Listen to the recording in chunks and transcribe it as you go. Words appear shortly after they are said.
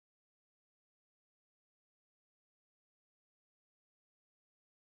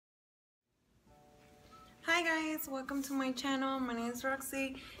Hi guys, welcome to my channel. My name is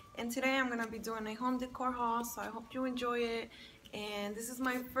Roxy and today I'm gonna be doing a home decor haul, so I hope you enjoy it. And this is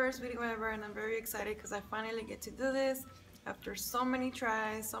my first video ever and I'm very excited because I finally get to do this after so many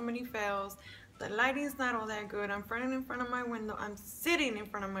tries, so many fails. The lighting is not all that good. I'm sitting in front of my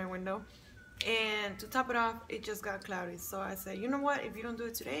window, and to top it off, it just got cloudy. So I said, you know what, if you don't do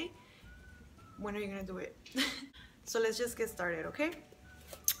it today, when are you gonna do it? So let's just get started, okay?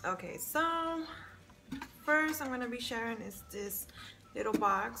 Okay, so first I'm gonna be sharing is this little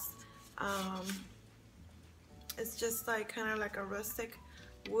box. It's just like kind of like a rustic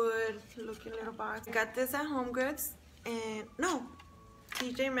wood looking little box. I got this at Home Goods and no,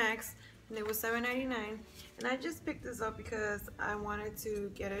 TJ Maxx, and it was $7.99. And I just picked this up because I wanted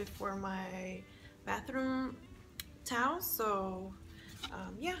to get it for my bathroom towels. So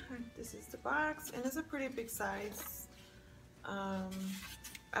yeah, this is the box and it's a pretty big size.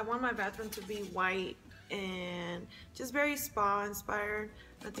 I want my bathroom to be white and just very spa inspired,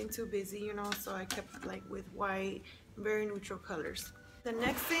 nothing too busy, you know, so I kept like with white, very neutral colors. The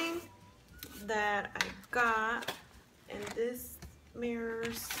next thing that I got, and these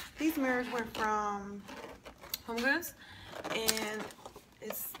mirrors were from Home Goods, and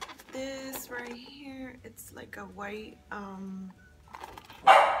it's this right here. It's like a white, I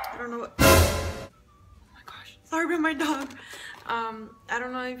don't know what, oh my gosh, sorry about my dog. I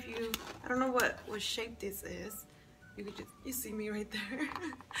don't know what shape this is. You see me right there.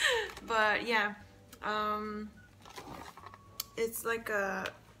 But yeah, it's like I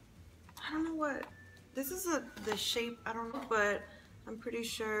don't know what, this is the shape, I don't know, but I'm pretty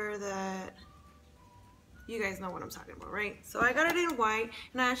sure that you guys know what I'm talking about, right? So I got it in white,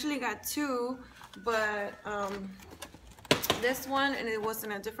 and I actually got two, but this one, and it was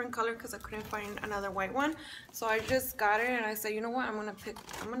in a different color because I couldn't find another white one, so I just got it and I said, you know what, I'm gonna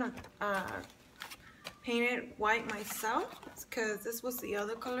paint it white myself because this was the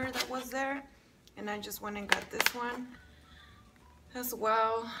other color that was there, and I just went and got this one as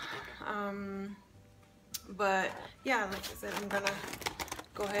well. But yeah, like I said, I'm gonna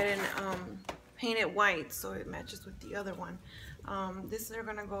go ahead and paint it white so it matches with the other one. This is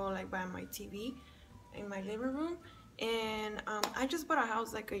gonna go like by my TV in my living room. And I just bought a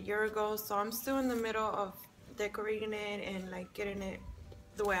house like a year ago, so I'm still in the middle of decorating it and like getting it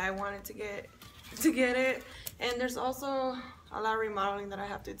the way I wanted to get it. And there's also a lot of remodeling that I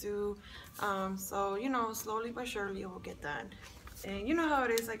have to do, so you know, slowly but surely it will get done. And you know how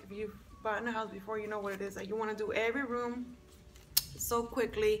it is, like if you've bought a house before, you know what it is, like you want to do every room so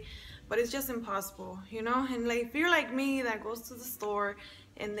quickly, but it's just impossible, you know. And like if you're like me that goes to the store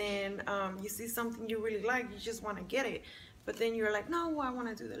and then you see something you really like, you just want to get it, but then you're like, no, I want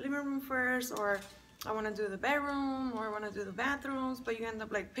to do the living room first, or I want to do the bedroom, or I want to do the bathrooms, but you end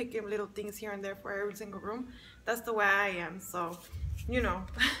up like picking little things here and there for every single room. That's the way I am. So you know,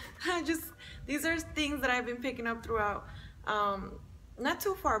 these are things that I've been picking up throughout, not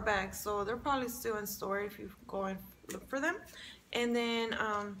too far back, so they're probably still in store if you go and look for them. And then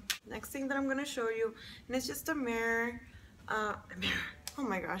next thing that I'm gonna show you, and it's just a mirror. Oh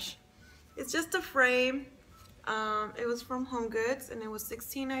my gosh, it's just a frame. It was from Home Goods and it was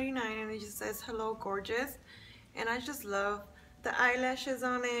 $16.99, and it just says hello gorgeous, and I just love the eyelashes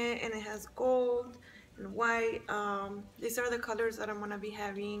on it, and it has gold and white. These are the colors that I'm gonna be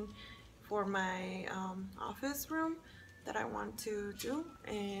having for my office room that I want to do.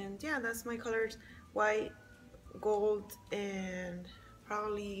 And yeah, that's my colors: white, gold, and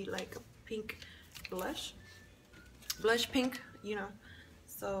probably like a pink blush pink, you know.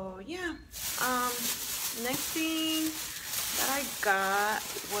 So yeah, next thing that I got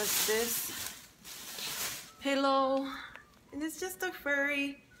was this pillow, and it's just a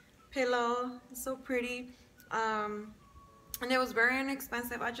furry pillow. It's so pretty, and it was very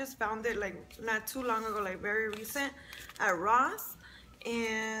inexpensive. I just found it like not too long ago, like very recent, at Ross,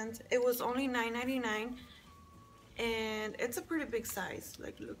 and it was only $9.99. And it's a pretty big size.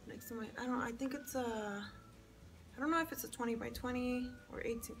 Like look next to my, I think it's a, I don't know if it's a 20 by 20 or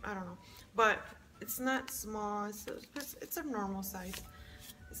 18, I don't know, but it's not small. It's a normal size.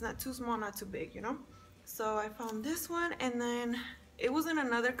 It's not too small, not too big, you know. So I found this one, and then it was in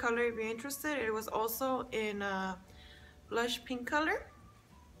another color if you're interested. It was also in a blush pink color.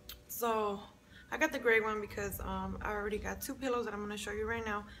 So I got the gray one because I already got two pillows that I'm going to show you right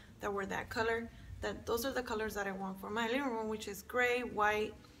now that were that color. Those are the colors that I want for my living room, which is gray,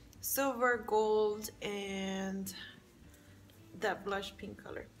 white, silver, gold, and that blush pink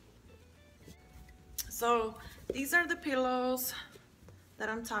color. So these are the pillows that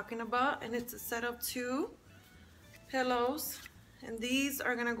I'm talking about, and it's a set of 2 pillows, and these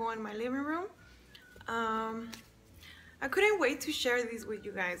are gonna go in my living room. I couldn't wait to share these with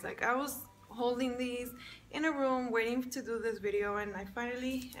you guys. Like, I was holding these in a room waiting to do this video, and I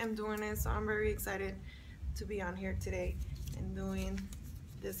finally am doing it, so I'm very excited to be on here today and doing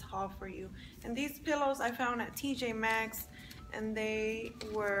this haul for you. And these pillows I found at TJ Maxx, and they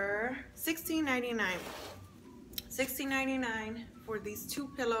were $16.99. $16.99 for these 2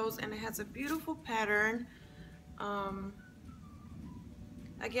 pillows, and it has a beautiful pattern.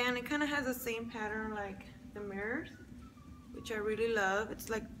 Again, it kind of has the same pattern like the mirrors, which I really love. It's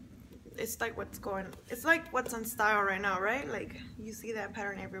like what's on style right now, right? Like, you see that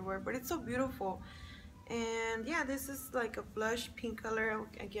pattern everywhere, but it's so beautiful. And yeah, this is like a blush pink color.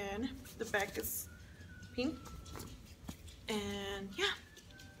 Again, the back is pink. And yeah,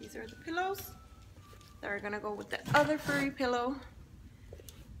 these are the pillows that are gonna go with the other furry pillow.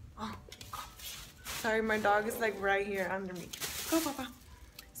 Oh, sorry, my dog is like right here under me. Go, Papa.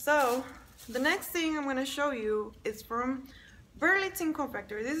 So the next thing I'm gonna show you is from Burlington Coat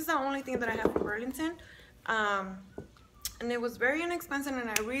Factory. This is the only thing that I have from Burlington, and it was very inexpensive, and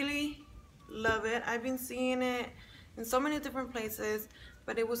I really love it. I've been seeing it in so many different places,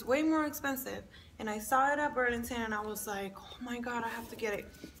 but it was way more expensive, and I saw it at Burlington, and I was like, oh my god, I have to get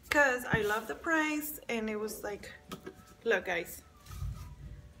it, because I love the price. And it was like, look guys,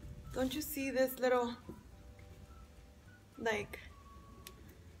 don't you see this little, like,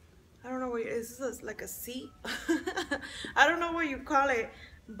 I don't know what it is. This is like a seat. I don't know what you call it,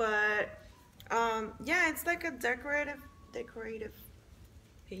 but yeah, it's like a decorative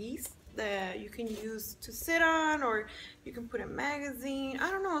piece that you can use to sit on, or you can put a magazine.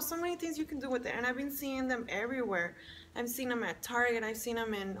 I don't know, so many things you can do with it, and I've been seeing them everywhere. I've seen them at Target, I've seen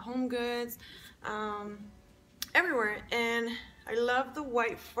them in Home Goods, everywhere. And I love the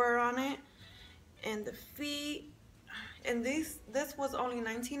white fur on it and the feet. And this was only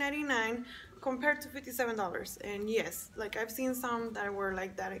 $19.99 compared to $57. And yes, like, I've seen some that were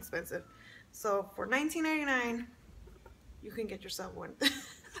like that expensive. So for $19.99, you can get yourself one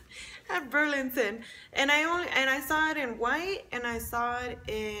at Burlington. And I saw it in white, and I saw it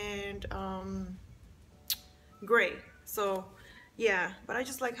in gray. So yeah, but I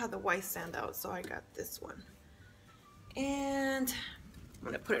just like how the white stand out, so I got this one. And I'm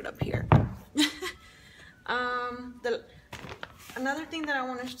gonna put it up here. Another thing that I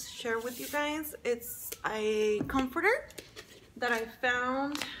want to share with you guys, it's a comforter that I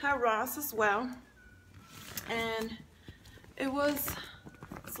found at Ross as well, and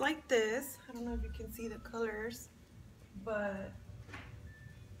it's like this. I don't know if you can see the colors, but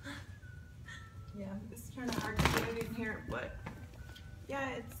yeah, it's kind of hard to get it in here, but yeah,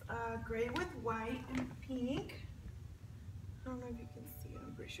 it's gray with white and pink. I don't know if you can see it.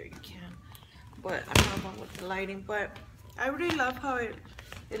 I'm pretty sure you can, but I don't know about with the lighting, but I really love how it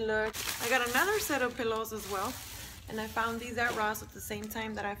looks. I got another set of pillows as well, and I found these at Ross at the same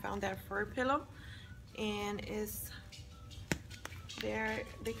time that I found that fur pillow, and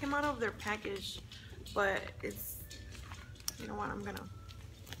they came out of their package, but it's, you know what, I'm gonna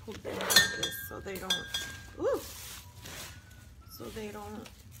pull them out of this so they don't, so they don't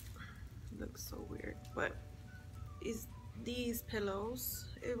look so weird. But is these pillows,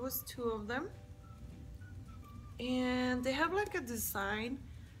 it was 2 of them, and they have like a design.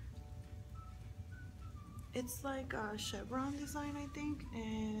 It's like a chevron design, I think,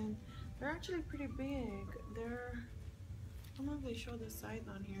 and they're actually pretty big. I don't know if they show the size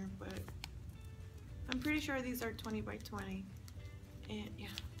on here, but I'm pretty sure these are 20 by 20, and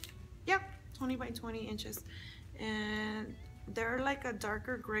yeah, 20 by 20 inches, and they're like a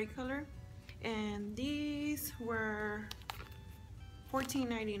darker gray color, and these were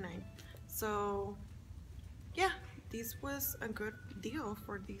 $14.99. So yeah, this was a good deal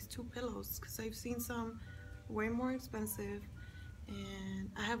for these 2 pillows, because I've seen some way more expensive, and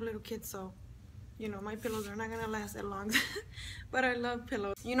I have little kids, so you know, my pillows are not gonna last that long. But I love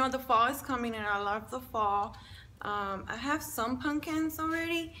pillows. You know, the fall is coming, and I love the fall. I have some pumpkins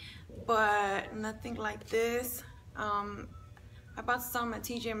already, but nothing like this. I bought some at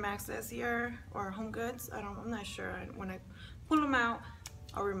TJ Maxx this year, or Home Goods. I'm not sure. When I pull them out,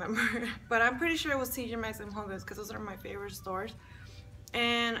 I'll remember. But I'm pretty sure it was TJ Maxx and Home Goods, because those are my favorite stores.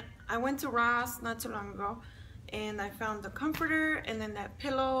 And I went to Ross not too long ago, and I found the comforter and then that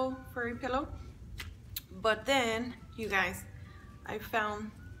pillow, furry pillow. But then, you guys, I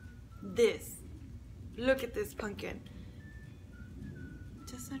found this. Look at this pumpkin.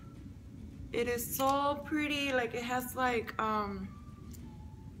 It is so pretty. Like, it has like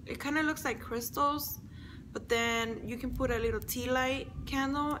it kind of looks like crystals, but then you can put a little tea light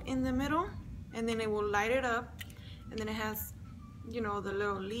candle in the middle, and then it will light it up, and then it has you know, the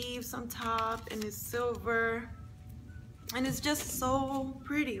little leaves on top, and it's silver, and it's just so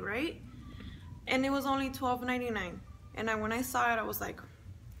pretty, right? And it was only $12.99. And when I saw it, I was like,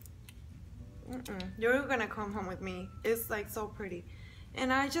 you're gonna come home with me. It's like so pretty.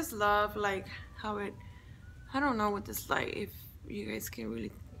 And I just love like how it, I don't know with this light if you guys can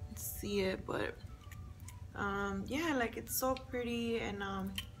really see it, but yeah, like it's so pretty, and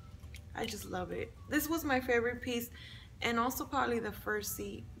I just love it. This was my favorite piece, and also probably the first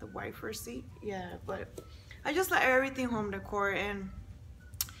seat, the white first seat. Yeah, but I just like everything home decor. And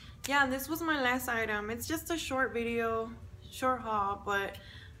yeah, this was my last item. It's just a short video, short haul, but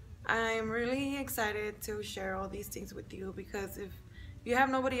I'm really excited to share all these things with you, because if you have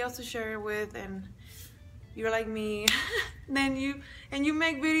nobody else to share it with, and you're like me, then you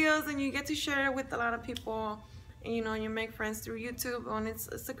make videos and you get to share it with a lot of people, and you know, you make friends through YouTube, and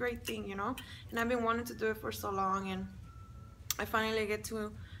it's a great thing, you know. And I've been wanting to do it for so long, and I finally get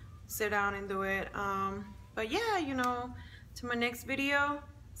to sit down and do it. But yeah, you know, to my next video.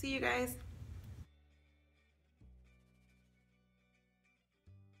 See you guys.